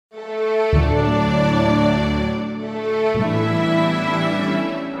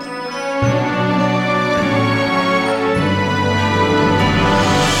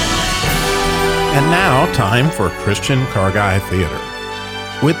And now, time for Christian Car Guy Theater.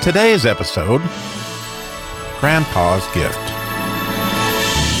 With today's episode, Grandpa's Gift.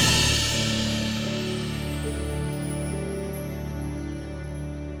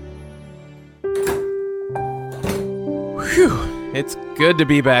 Whew, it's good to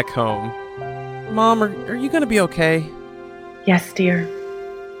be back home. Mom, are you going to be okay? Yes, dear.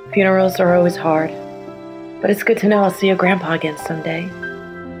 Funerals are always hard. But it's good to know I'll see your grandpa again someday.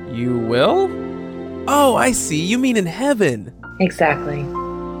 You will? Oh, I see. You mean in heaven. Exactly.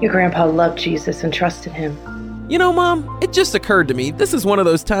 Your grandpa loved Jesus and trusted him. You know, Mom, it just occurred to me, this is one of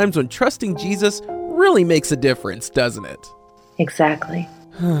those times when trusting Jesus really makes a difference, doesn't it? Exactly.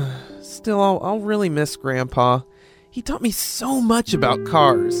 Still, I'll really miss Grandpa. He taught me so much about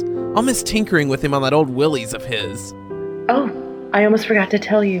cars. I'll miss tinkering with him on that old Willys of his. Oh, I almost forgot to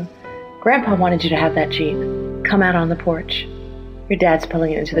tell you. Grandpa wanted you to have that Jeep. Come out on the porch. Your dad's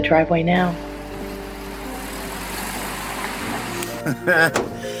pulling it into the driveway now.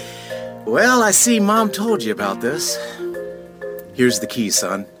 Well, I see Mom told you about this. Here's the key,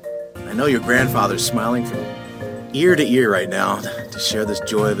 son. I know your grandfather's smiling from ear to ear right now to share this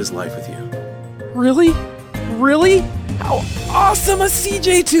joy of his life with you. Really? Really? How awesome a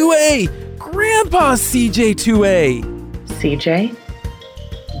CJ2A! Grandpa's CJ2A! CJ?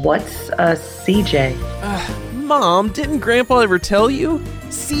 What's a CJ? Mom, didn't Grandpa ever tell you?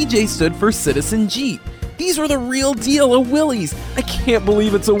 CJ stood for Citizen Jeep. These were the real deal, a Willys. I can't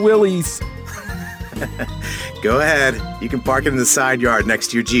believe it's a Willys. Go ahead. You can park it in the side yard next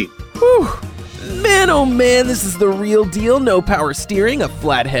to your Jeep. Whew. Man, oh man, this is the real deal. No power steering, a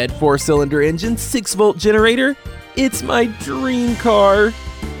flathead 4-cylinder engine, 6-volt generator. It's my dream car.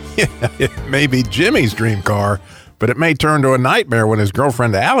 Yeah, it may be Jimmy's dream car, but it may turn to a nightmare when his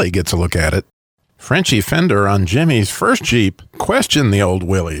girlfriend Allie gets a look at it. Frenchie Fender on Jimmy's first Jeep questioned the old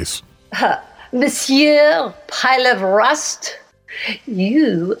Willys. Monsieur, pile of rust,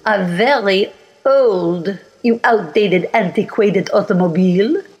 you are very old, you outdated, antiquated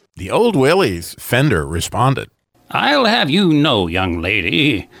automobile. The old Willys, Fender responded. I'll have you know, young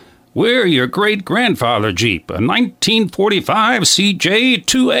lady, we're your great-grandfather Jeep, a 1945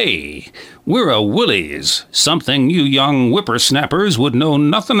 CJ2A. We're a Willys, something you young whippersnappers would know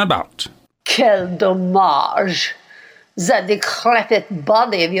nothing about. Quel dommage. That decrepit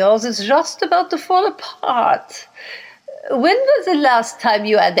body of yours is just about to fall apart. When was the last time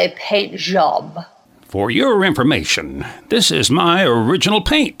you had a paint job? For your information, this is my original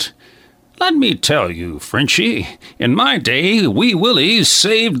paint. Let me tell you, Frenchie, in my day, we Willys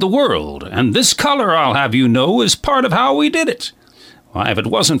saved the world, and this color, I'll have you know, is part of how we did it. Why, if it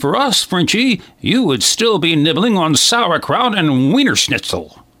wasn't for us, Frenchie, you would still be nibbling on sauerkraut and Wiener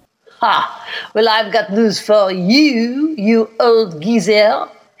Schnitzel. Ha! Well, I've got news for you, you old geezer.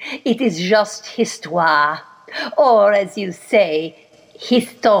 It is just histoire. Or, as you say,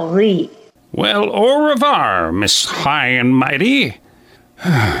 history. Well, au revoir, Miss High and Mighty.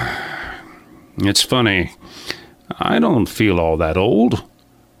 It's funny. I don't feel all that old.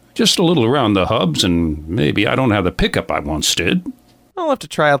 Just a little around the hubs, and maybe I don't have the pickup I once did. I'll have to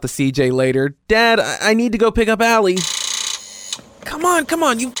try out the CJ later. Dad, I need to go pick up Allie. Come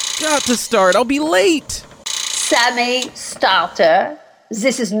on, you've got to start. I'll be late. Sammy, starter.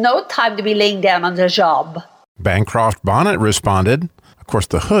 This is no time to be laying down on the job. Bancroft Bonnet responded. Of course,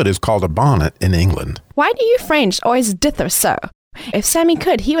 the hood is called a bonnet in England. Why do you French always dither so? If Sammy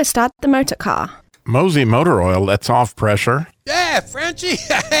could, he would start the motor car. Mosey Motor Oil lets off pressure. Yeah, Frenchie.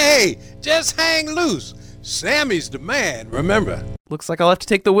 Hey, just hang loose. Sammy's the man, remember? Looks like I'll have to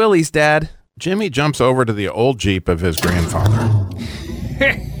take the Willys, Dad. Jimmy jumps over to the old Jeep of his grandfather.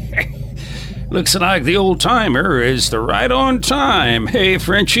 Looks like the old-timer is the right on time. Hey,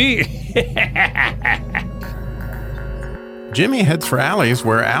 Frenchie. Jimmy heads for Allie's,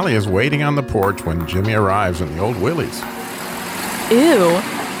 where Allie is waiting on the porch when Jimmy arrives in the old Willys. Ew.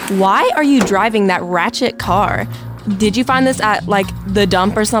 Why are you driving that ratchet car? Did you find this at, the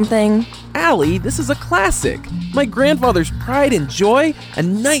dump or something? Allie, this is a classic. My grandfather's pride and joy, a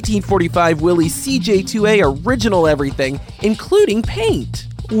 1945 Willys CJ2A original everything, including paint.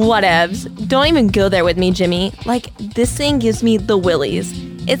 Whatevs. Don't even go there with me, Jimmy. This thing gives me the willies.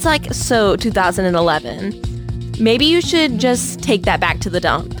 It's so 2011. Maybe you should just take that back to the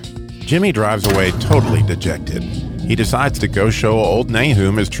dump. Jimmy drives away totally dejected. He decides to go show old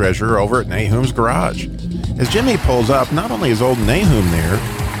Nahum his treasure over at Nahum's garage. As Jimmy pulls up, not only is old Nahum there,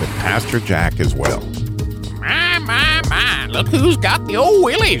 but Pastor Jack as well. My, look who's got the old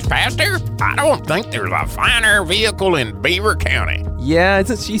Willys, Pastor. I don't think there's a finer vehicle in Beaver County. Yeah,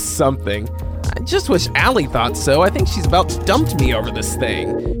 isn't she something? I just wish Allie thought so. I think she's about dumped me over this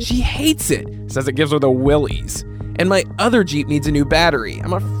thing. She hates it, says it gives her the willies. And my other Jeep needs a new battery.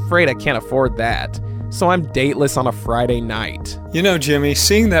 I'm afraid I can't afford that. So I'm dateless on a Friday night. You know, Jimmy,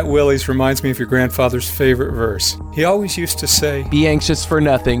 seeing that Willys reminds me of your grandfather's favorite verse. He always used to say, "Be anxious for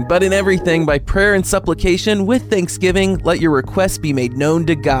nothing, but in everything by prayer and supplication with thanksgiving, let your requests be made known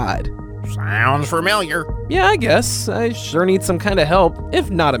to God." Sounds familiar. Yeah, I guess. I sure need some kind of help,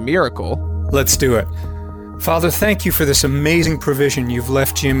 if not a miracle. Let's do it. Father, thank you for this amazing provision you've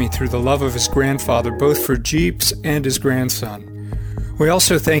left Jimmy through the love of his grandfather, both for Jeeps and his grandson. We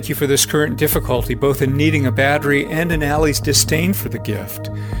also thank you for this current difficulty, both in needing a battery and in Allie's disdain for the gift.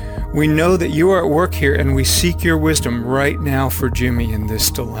 We know that you are at work here, and we seek your wisdom right now for Jimmy in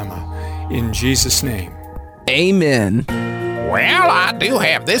this dilemma. In Jesus' name. Amen. Well, I do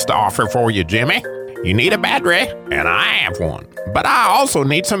have this to offer for you, Jimmy. You need a battery, and I have one. But I also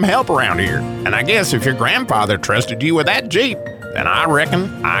need some help around here. And I guess if your grandfather trusted you with that Jeep, then I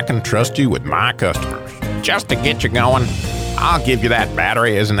reckon I can trust you with my customers. Just to get you going, I'll give you that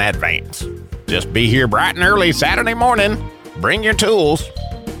battery as an advance. Just be here bright and early Saturday morning. Bring your tools.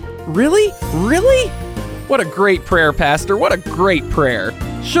 Really? Really? What a great prayer, Pastor. What a great prayer.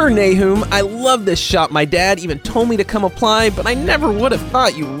 Sure, Nahum, I love this shop. My dad even told me to come apply, but I never would have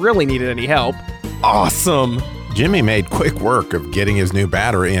thought you really needed any help. Awesome. Jimmy made quick work of getting his new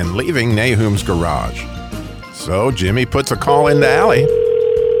battery and leaving Nahum's garage. So Jimmy puts a call into Allie.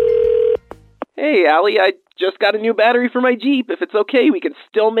 Hey, Allie, I just got a new battery for my Jeep. If it's okay, we can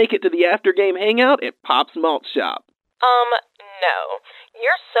still make it to the after-game hangout at Pop's Malt Shop. No.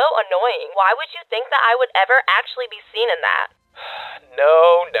 You're so annoying. Why would you think that I would ever actually be seen in that?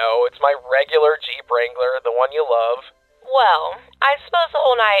 No, it's my regular Jeep Wrangler, the one you love. Well, I suppose the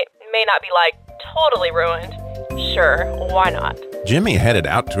whole night may not be, totally ruined. Sure, why not? Jimmy headed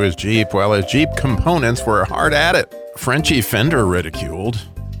out to his Jeep while his Jeep components were hard at it. Frenchie Fender ridiculed.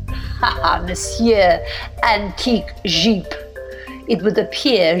 Haha, Monsieur Antique Jeep. It would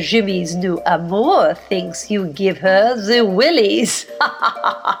appear Jimmy's new amour thinks you give her the willies.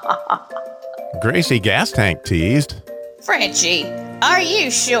 Gracie Gas Tank teased. Frenchie, are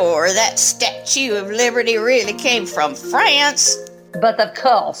you sure that Statue of Liberty really came from France? But of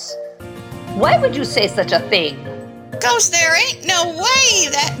course. Why would you say such a thing? 'Cause there ain't no way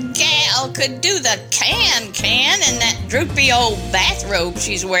that gal could do the can in that droopy old bathrobe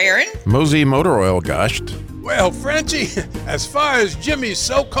she's wearing. Mosey Motor Oil gushed. Well, Frenchie, as far as Jimmy's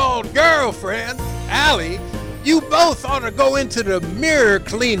so-called girlfriend, Allie, you both ought to go into the mirror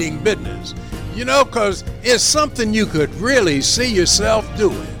cleaning business. 'Cause it's something you could really see yourself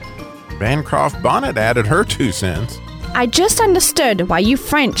doing. Bancroft Bonnet added her 2 cents. I just understood why you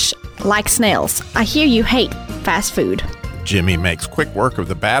French like snails. I hear you hate fast food. Jimmy makes quick work of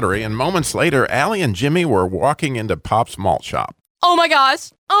the battery, and moments later, Allie and Jimmy were walking into Pop's Malt Shop. Oh my gosh,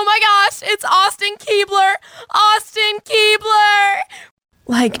 it's Austin Keebler! Austin Keebler!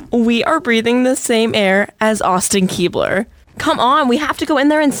 We are breathing the same air as Austin Keebler. Come on, we have to go in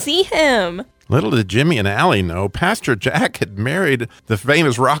there and see him. Little did Jimmy and Allie know, Pastor Jack had married the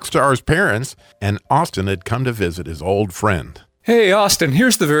famous rock star's parents, and Austin had come to visit his old friend. Hey, Austin,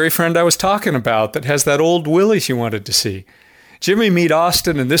 here's the very friend I was talking about that has that old Willys you wanted to see. Jimmy, meet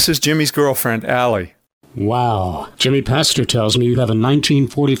Austin, and this is Jimmy's girlfriend, Allie. Wow. Jimmy Pastor tells me you have a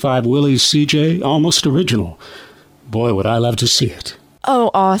 1945 Willys CJ, almost original. Boy, would I love to see it.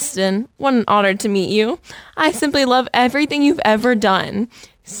 Oh, Austin, what an honor to meet you. I simply love everything you've ever done.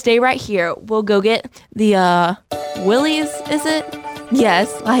 Stay right here. We'll go get the, Willys, is it?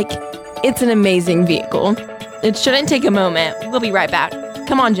 Yes, it's an amazing vehicle. It shouldn't take a moment. We'll be right back.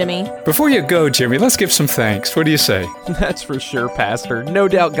 Come on, Jimmy. Before you go, Jimmy, let's give some thanks. What do you say? That's for sure, Pastor. No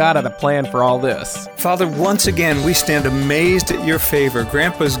doubt God had a plan for all this. Father, once again, we stand amazed at your favor.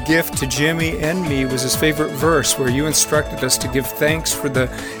 Grandpa's gift to Jimmy and me was his favorite verse, where you instructed us to give thanks for the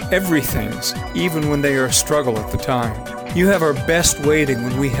everythings, even when they are a struggle at the time. You have our best waiting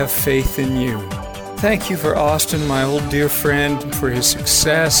when we have faith in you. Thank you for Austin, my old dear friend, and for his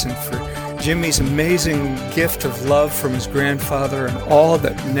success, and for Jimmy's amazing gift of love from his grandfather, and all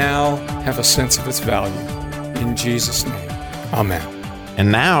that now have a sense of its value. In Jesus' name, amen.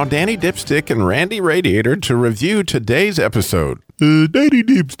 And now, Danny Dipstick and Randy Radiator to review today's episode. Danny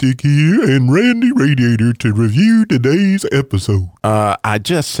Dipstick here and Randy Radiator to review today's episode. I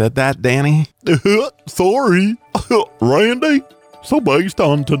just said that, Danny. Sorry. Randy. So based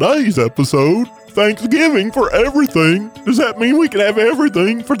on today's episode, Thanksgiving for everything. Does that mean we can have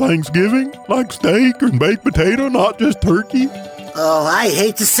everything for Thanksgiving? Like steak and baked potato, not just turkey? Oh, I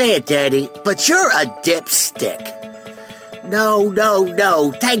hate to say it, Daddy, but you're a dipstick.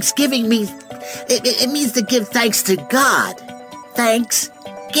 No. Thanksgiving means... It means to give thanks to God.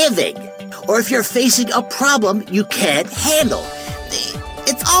 Thanksgiving. Or if you're facing a problem you can't handle.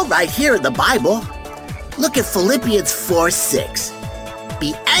 It's all right here in the Bible. Look at Philippians 4:6.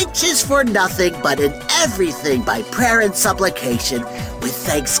 Be anxious for nothing, but in everything by prayer and supplication, with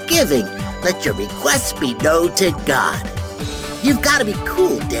thanksgiving, let your requests be known to God. You've got to be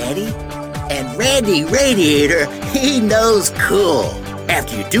cool, Daddy. And Randy Radiator, he knows cool.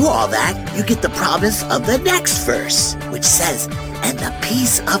 After you do all that, you get the promise of the next verse, which says, and the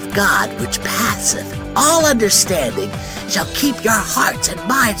peace of God, which passeth all understanding, shall keep your hearts and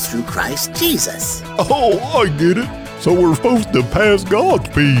minds through Christ Jesus. Oh, I get it. So we're supposed to pass God's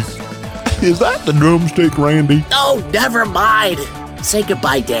peace. Is that the drumstick, Randy? Oh, never mind. Say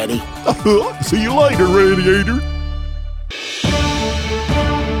goodbye, Daddy. See you later, Radiator.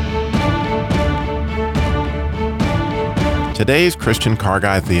 Today's Christian Car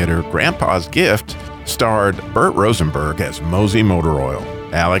Guy Theater Grandpa's Gift starred Burt Rosenberg as Mosey Motor Oil,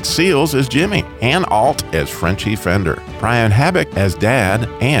 Alex Seals as Jimmy, Ann Alt as Frenchie Fender, Brian Habak as Dad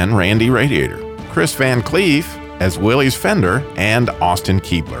and Randy Radiator, Chris Van Cleef as Willie's Fender and Austin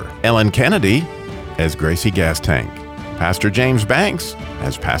Keebler, Ellen Kennedy as Gracie Gas Tank, Pastor James Banks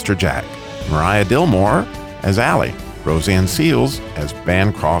as Pastor Jack, Mariah Dillmore as Allie, Roseanne Seals as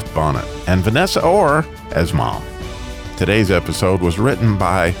Bancroft Bonnet, and Vanessa Orr as Mom. Today's episode was written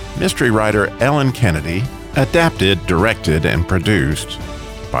by mystery writer Ellen Kennedy, adapted, directed, and produced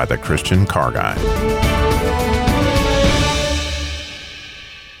by the Christian Car Guy.